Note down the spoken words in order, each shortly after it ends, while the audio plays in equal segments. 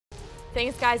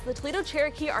Thanks, guys. The Toledo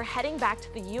Cherokee are heading back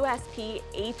to the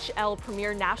USPHL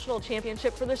Premier National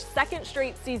Championship for their second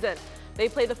straight season. They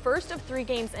play the first of 3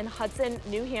 games in Hudson,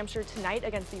 New Hampshire tonight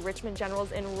against the Richmond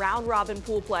Generals in round-robin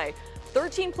pool play.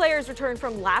 13 players returned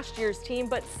from last year's team,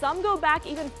 but some go back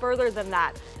even further than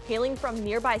that, hailing from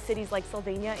nearby cities like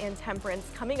Sylvania and Temperance,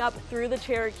 coming up through the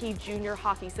Cherokee junior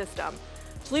hockey system.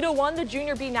 Toledo won the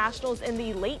Junior B Nationals in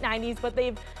the late 90s, but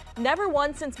they've never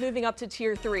won since moving up to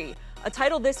Tier 3. A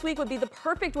title this week would be the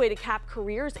perfect way to cap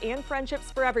careers and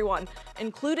friendships for everyone,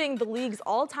 including the league's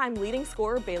all-time leading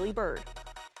scorer, Bailey Bird.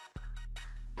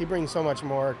 He brings so much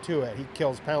more to it. He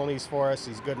kills penalties for us.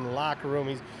 He's good in the locker room.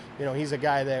 He's a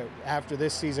guy that after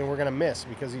this season we're going to miss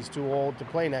because he's too old to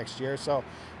play next year. So,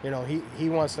 he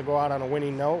wants to go out on a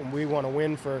winning note, and we want to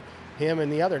win for him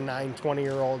and the other 9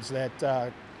 20-year-olds that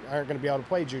aren't going to be able to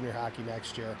play junior hockey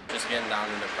next year. Just getting down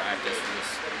into practice and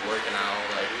just working out,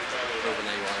 proving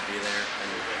that you want to be there and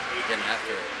getting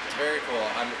after it. It's very cool.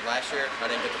 Last year I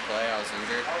didn't get to play. I was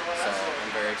injured, so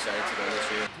I'm very excited to go this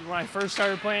year. When I first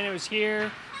started playing, it was here.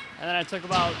 And then I took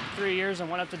about 3 years and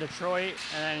went up to Detroit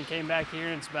and then came back here,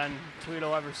 and it's been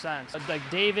Toledo ever since. Like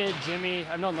David, Jimmy,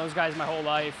 I've known those guys my whole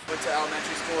life. Went to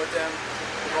elementary school with them.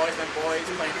 We've always been boys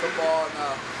playing football in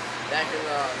the back of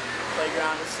the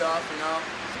playground and stuff,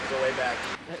 We go way back.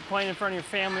 Playing in front of your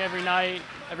family every night,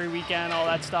 every weekend, all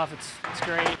that stuff, it's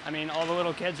great. I mean, all the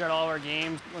little kids are at all our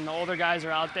games. When the older guys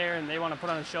are out there and they want to put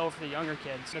on a show for the younger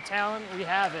kids. The talent, we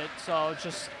have it, so it's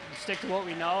just stick to what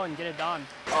we know and get it done.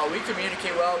 We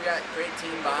communicate well. We got great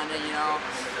team bonding,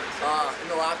 In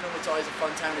the locker room, it's always a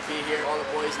fun time to be here. All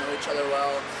the boys know each other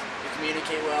well. We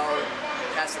communicate well,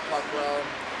 pass the puck well.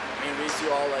 We just do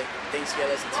all things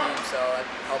together as a team, so that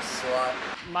helps us a lot.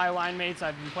 My line mates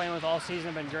I've been playing with all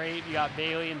season have been great. You got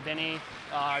Bailey and Vinny.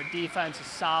 Our defense is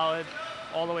solid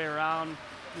all the way around.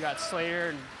 You got Slater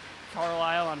and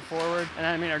Carlisle on forward.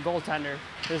 And then, our goaltender,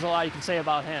 there's a lot you can say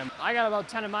about him. I got about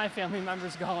 10 of my family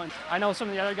members going. I know some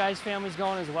of the other guys' families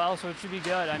going as well, so it should be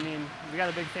good. We got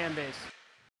a big fan base.